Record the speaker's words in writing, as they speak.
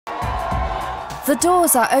The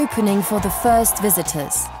doors are opening for the first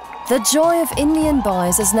visitors. The joy of Indian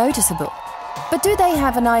buyers is noticeable. But do they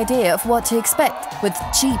have an idea of what to expect with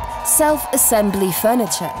cheap, self-assembly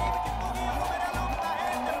furniture?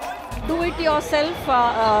 Do it yourself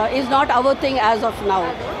is not our thing as of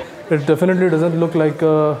now. It definitely doesn't look like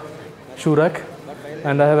a shoe rack,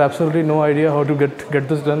 and I have absolutely no idea how to get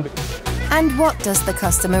this done. And what does the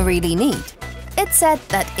customer really need? It's said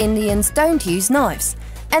that Indians don't use knives,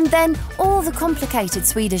 and then all the complicated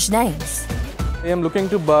Swedish names. I am looking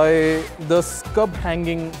to buy the scub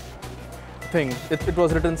hanging thing. It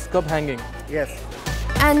was written scub hanging. Yes.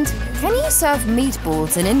 And can you serve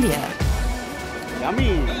meatballs in India?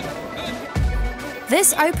 Yummy.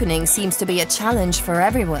 This opening seems to be a challenge for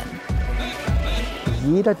everyone.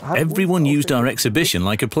 Everyone used our exhibition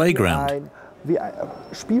like a playground.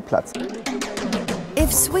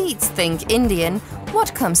 If Swedes think Indian,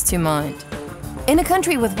 what comes to mind? In a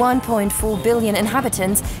country with 1.4 billion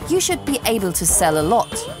inhabitants, you should be able to sell a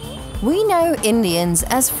lot. We know Indians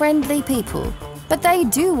as friendly people, but they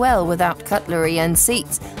do well without cutlery and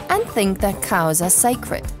seats and think that cows are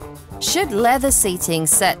sacred. Should leather seating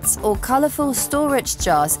sets or colourful storage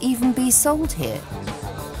jars even be sold here?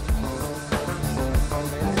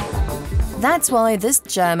 That's why this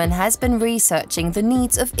German has been researching the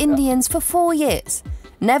needs of Indians for 4 years.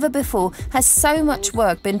 Never before has so much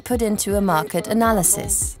work been put into a market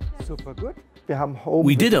analysis.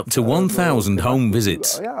 We did up to 1,000 home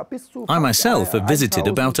visits. I myself have visited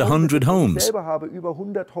about 100 homes.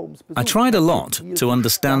 I tried a lot to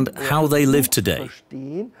understand how they live today.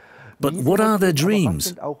 But what are their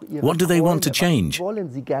dreams? What do they want to change?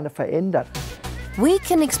 We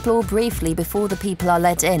can explore briefly before the people are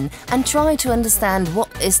let in and try to understand what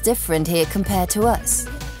is different here compared to us.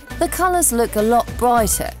 The colours look a lot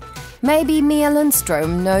brighter. Maybe Mia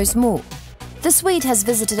Lundström knows more. The Swede has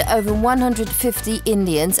visited over 150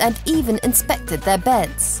 Indians and even inspected their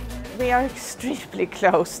beds. They are extremely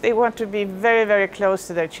close. They want to be very, very close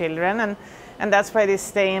to their children, and that's why they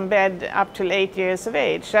stay in bed up till 8 years of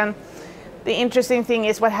age. And the interesting thing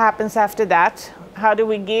is what happens after that. How do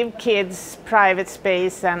we give kids private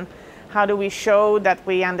space, and how do we show that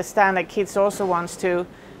we understand that kids also want to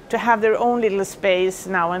have their own little space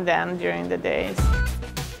now and then during the days.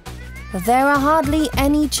 There are hardly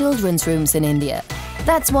any children's rooms in India.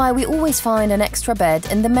 That's why we always find an extra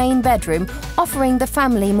bed in the main bedroom, offering the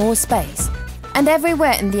family more space. And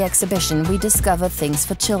everywhere in the exhibition we discover things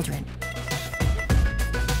for children.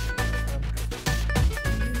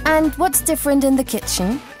 And what's different in the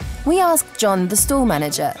kitchen? We asked John, the store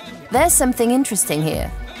manager. There's something interesting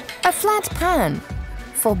here. A flat pan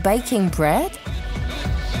for baking bread?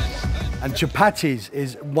 And chapatis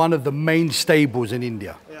is one of the main staples in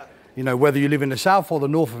India. You know, whether you live in the south or the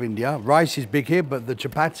north of India, rice is big here, but the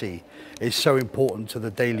chapati is so important to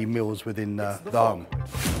the daily meals within the home.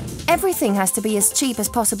 Everything has to be as cheap as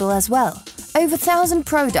possible as well. Over 1,000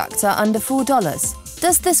 products are under $4.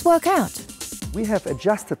 Does this work out? We have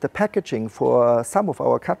adjusted the packaging for some of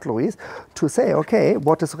our cutleries to say, okay,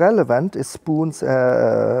 what is relevant is spoons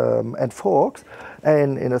and forks,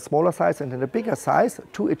 and in a smaller size and in a bigger size,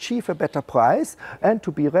 to achieve a better price and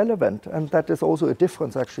to be relevant. And that is also a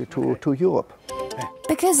difference actually to Europe.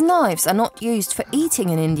 Because knives are not used for eating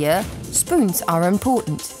in India, spoons are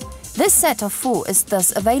important. This set of 4 is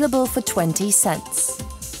thus available for 20 cents.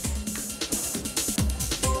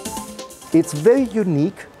 It's very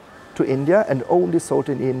unique to India and only sold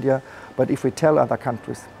in India, but if we tell other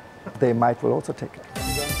countries, they might well also take it.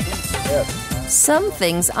 Yes. Some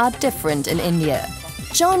things are different in India.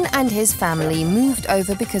 John and his family moved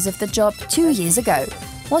over because of the job 2 years ago.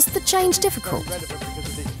 Was the change difficult?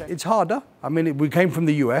 It's harder. I mean, we came from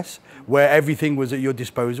the US, where everything was at your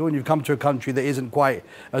disposal, and you've come to a country that isn't quite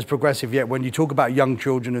as progressive yet when you talk about young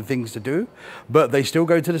children and things to do, but they still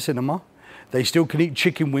go to the cinema. They still can eat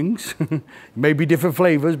chicken wings, maybe different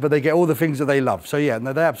flavours, but they get all the things that they love. So yeah,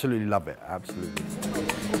 no, they absolutely love it, absolutely.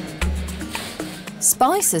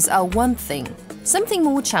 Spices are one thing. Something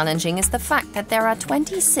more challenging is the fact that there are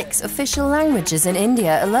 26 official languages in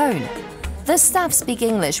India alone. The staff speak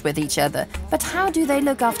English with each other, but how do they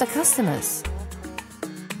look after customers?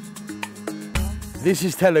 This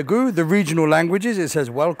is Telugu, the regional languages, it says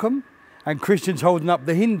welcome, and Christian's holding up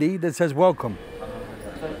the Hindi that says welcome.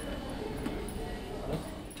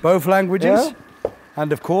 Both languages, yeah.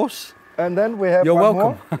 And of course, and then we have you're one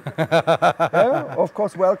welcome. Yeah, of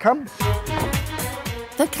course, welcome.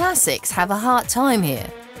 The classics have a hard time here.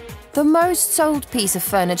 The most sold piece of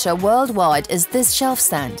furniture worldwide is this shelf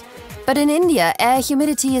stand. But in India, air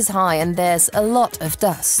humidity is high and there's a lot of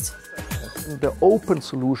dust. the open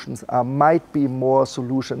solutions might be more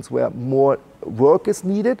solutions where more work is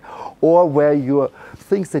needed, or where your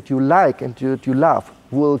things that you like and you love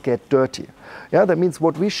will get dirty. Yeah, that means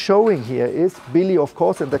what we're showing here is Billy, of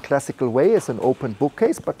course, in the classical way, as an open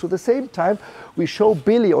bookcase, but to the same time, we show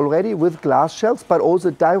Billy already with glass shelves, but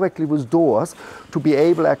also directly with doors to be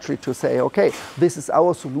able actually to say, okay, this is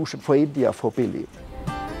our solution for India, for Billy.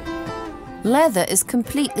 Leather is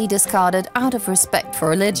completely discarded out of respect for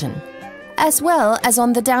religion, as well as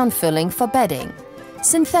on the downfilling for bedding.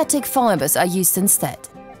 Synthetic fibers are used instead.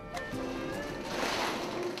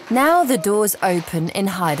 Now the doors open in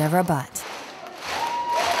Hyderabad.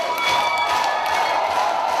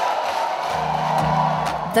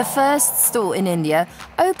 The first store in India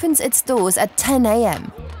opens its doors at 10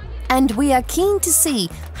 a.m. And we are keen to see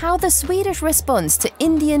how the Swedish response to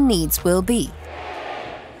Indian needs will be.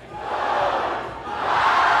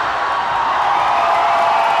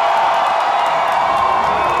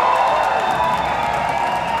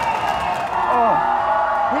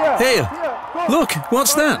 Here, look,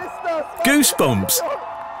 what's that? Goosebumps.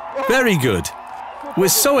 Very good. We're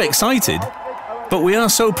so excited, but we are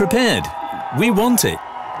so prepared. We want it.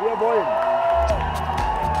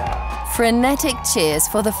 Frenetic cheers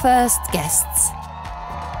for the first guests.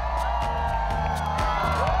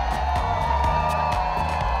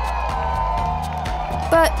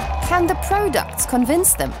 But can the products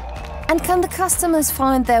convince them? And can the customers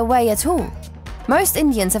find their way at all? Most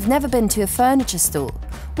Indians have never been to a furniture store.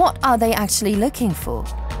 What are they actually looking for?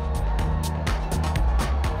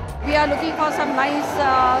 We are looking for some nice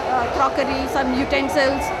crockery, some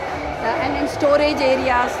utensils, and in storage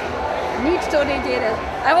areas, neat storage areas.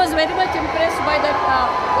 I was very much impressed by that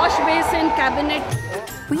wash basin cabinet.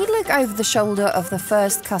 We look over the shoulder of the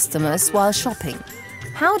first customers while shopping.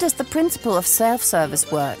 How does the principle of self-service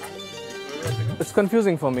work? It's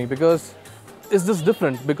confusing for me because is this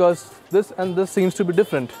different? Because this and this seems to be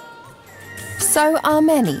different. So are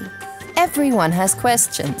many. Everyone has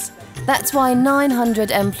questions. That's why 900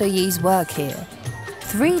 employees work here.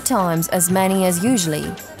 3 times as many as usually.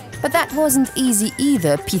 But that wasn't easy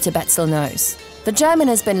either, Peter Betzel knows. The German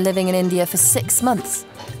has been living in India for 6 months.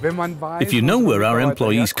 If you know where our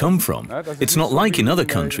employees come from, it's not like in other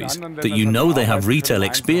countries that you know they have retail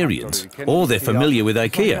experience or they're familiar with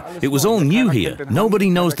IKEA. It was all new here. Nobody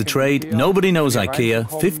knows the trade, nobody knows IKEA.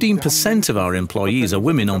 15% of our employees are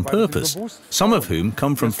women on purpose, some of whom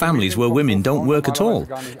come from families where women don't work at all.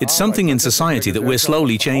 It's something in society that we're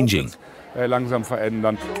slowly changing.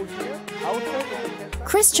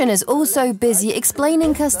 Christian is also busy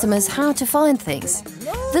explaining customers how to find things.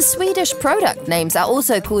 The Swedish product names are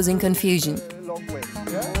also causing confusion.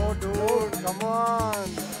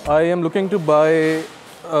 I am looking to buy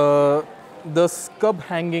the scub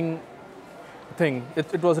hanging thing.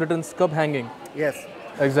 It was written scub hanging. Yes.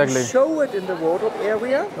 Exactly. Show it in the wardrobe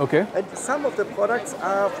area. Okay. And some of the products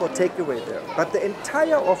are for takeaway there. But the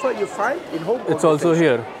entire offer you find in home. It's also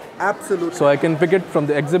here. Absolutely. So I can pick it from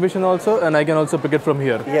the exhibition also, and I can also pick it from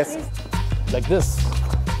here. Yes. Like this.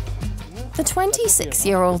 The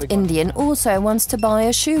 26-year-old Indian also wants to buy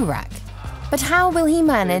a shoe rack. But how will he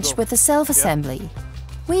manage with the self-assembly?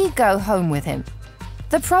 We go home with him.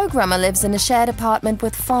 The programmer lives in a shared apartment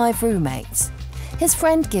with 5 roommates. His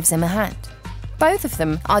friend gives him a hand. Both of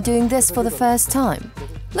them are doing this for the first time.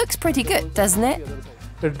 Looks pretty good, doesn't it?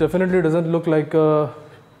 It definitely doesn't look like a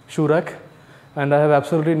shoe rack. And I have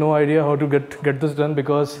absolutely no idea how to get this done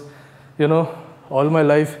because, you know, all my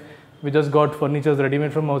life we just got furniture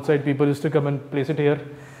ready-made from outside. People used to come and place it here.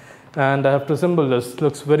 And I have to assemble this.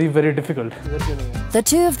 Looks very, very difficult. The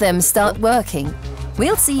two of them start working.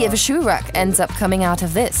 We'll see if a shoe rack ends up coming out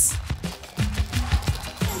of this.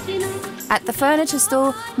 At the furniture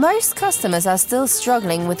store, most customers are still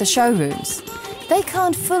struggling with the showrooms. They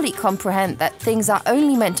can't fully comprehend that things are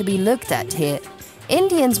only meant to be looked at here.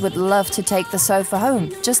 Indians would love to take the sofa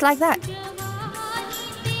home, just like that.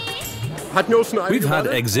 We've had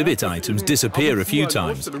exhibit items disappear a few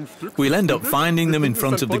times. We'll end up finding them in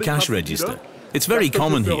front of the cash register. It's very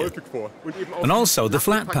common here. And also the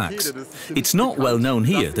flat packs. It's not well known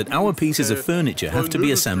here that our pieces of furniture have to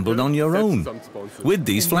be assembled on your own, with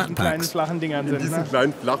these flat packs.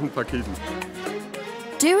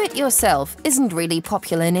 Do-it-yourself isn't really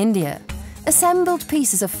popular in India. Assembled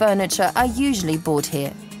pieces of furniture are usually bought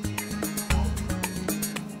here.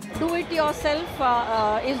 Do-it-yourself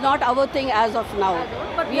is not our thing as of now.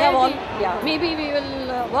 But we have all, maybe we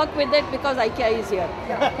will work with it because IKEA is here.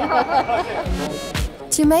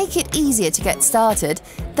 To make it easier to get started,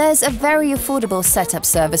 there's a very affordable setup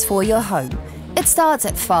service for your home. It starts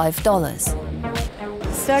at $5.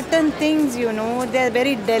 certain things, you know, they're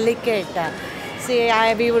very delicate. Say,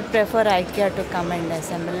 we would prefer IKEA to come and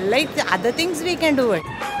assemble. Like the other things, we can do it.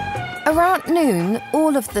 Around noon,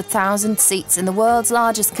 all of the 1,000 seats in the world's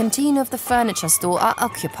largest canteen of the furniture store are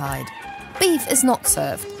occupied. Beef is not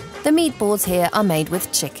served. The meatballs here are made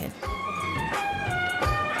with chicken.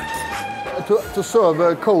 To serve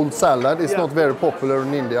a cold salad is not very popular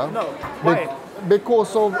in India. No, why?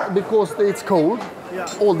 Because it's cold,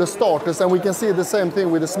 all the starters, and we can see the same thing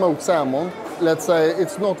with the smoked salmon. Let's say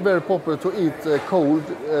it's not very popular to eat cold,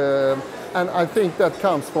 and I think that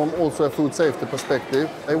comes from also a food safety perspective.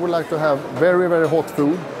 I would like to have very, very hot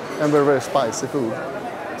food and very, very spicy food.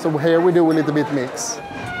 So here we do a little bit mix.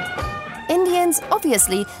 Indians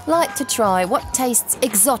obviously like to try what tastes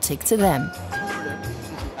exotic to them.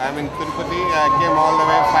 I'm in Tirupati. I came all the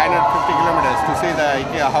way 550 kilometers to see the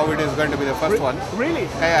IKEA, how it is going to be the first one. Really?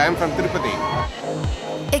 Yeah, I'm from Tirupati.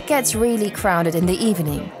 It gets really crowded in the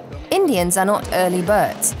evening. Indians are not early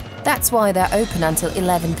birds. That's why they're open until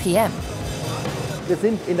 11 p.m.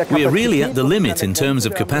 We are really at the limit in terms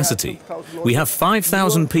of capacity. We have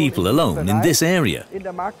 5,000 people alone in this area.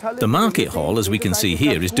 The market hall, as we can see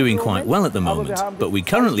here, is doing quite well at the moment, but we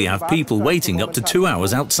currently have people waiting up to 2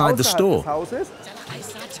 hours outside the store.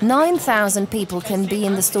 9,000 people can be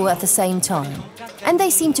in the store at the same time, and they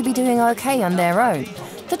seem to be doing okay on their own.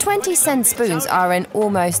 The 20-cent spoons are in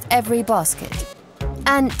almost every basket.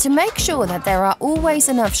 And to make sure that there are always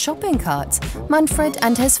enough shopping carts, Manfred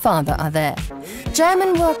and his father are there.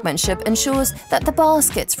 German workmanship ensures that the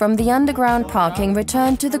baskets from the underground parking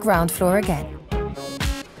return to the ground floor again.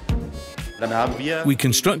 We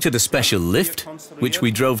constructed a special lift, which we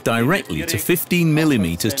drove directly to 15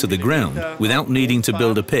 millimeters to the ground without needing to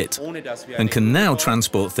build a pit, and can now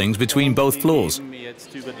transport things between both floors.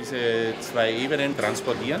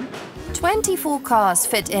 24 cars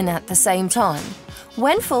fit in at the same time.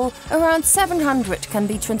 When full, around 700 can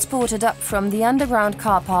be transported up from the underground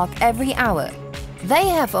car park every hour. They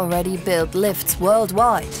have already built lifts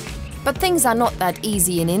worldwide, but things are not that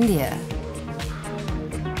easy in India.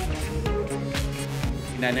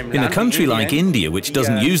 In a country like India, which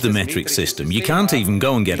doesn't use the metric system, you can't even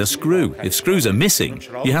go and get a screw. If screws are missing,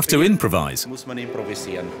 you have to improvise.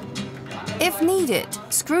 If needed,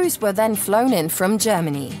 screws were then flown in from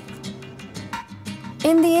Germany.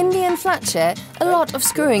 In the Indian flat share, a lot of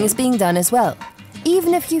screwing is being done as well.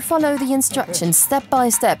 Even if you follow the instructions step by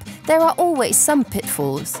step, there are always some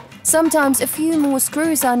pitfalls. Sometimes a few more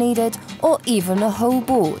screws are needed, or even a whole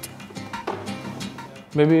board.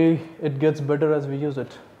 Maybe it gets better as we use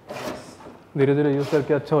it. धीरे-धीरे use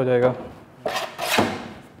करके अच्छा हो जाएगा.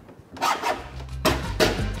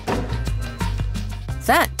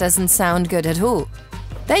 That doesn't sound good at all.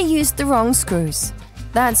 They used the wrong screws.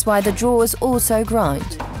 That's why the drawers also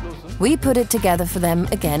grind. We put it together for them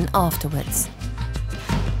again afterwards.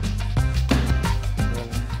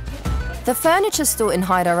 The furniture store in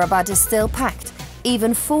Hyderabad is still packed,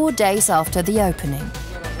 even 4 days after the opening.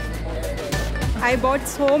 I bought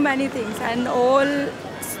so many things and all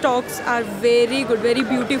stocks are very good, very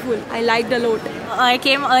beautiful. I liked a lot. I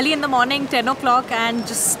came early in the morning, 10 o'clock, and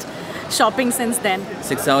just shopping since then.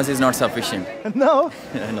 6 hours is not sufficient. No?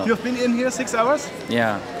 No. You've been in here 6 hours?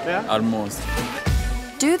 Yeah, almost.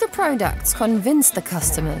 Do the products convince the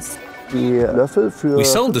customers? We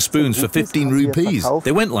sold the spoons for 15 rupees.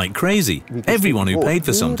 They went like crazy. Everyone who paid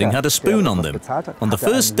for something had a spoon on them. On the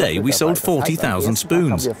first day, we sold 40,000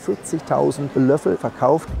 spoons.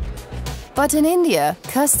 But in India,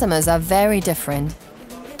 customers are very different.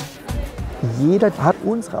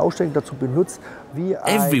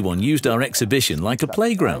 Everyone used our exhibition like a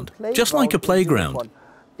playground, just like a playground.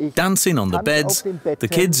 Dancing on the beds, the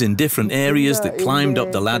kids in different areas that climbed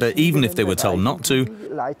up the ladder even if they were told not to.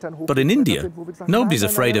 But in India, nobody's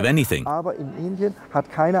afraid of anything.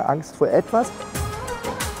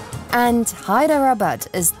 And Hyderabad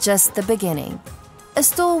is just the beginning. A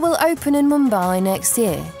store will open in Mumbai next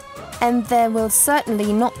year, and there will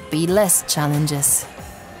certainly not be less challenges.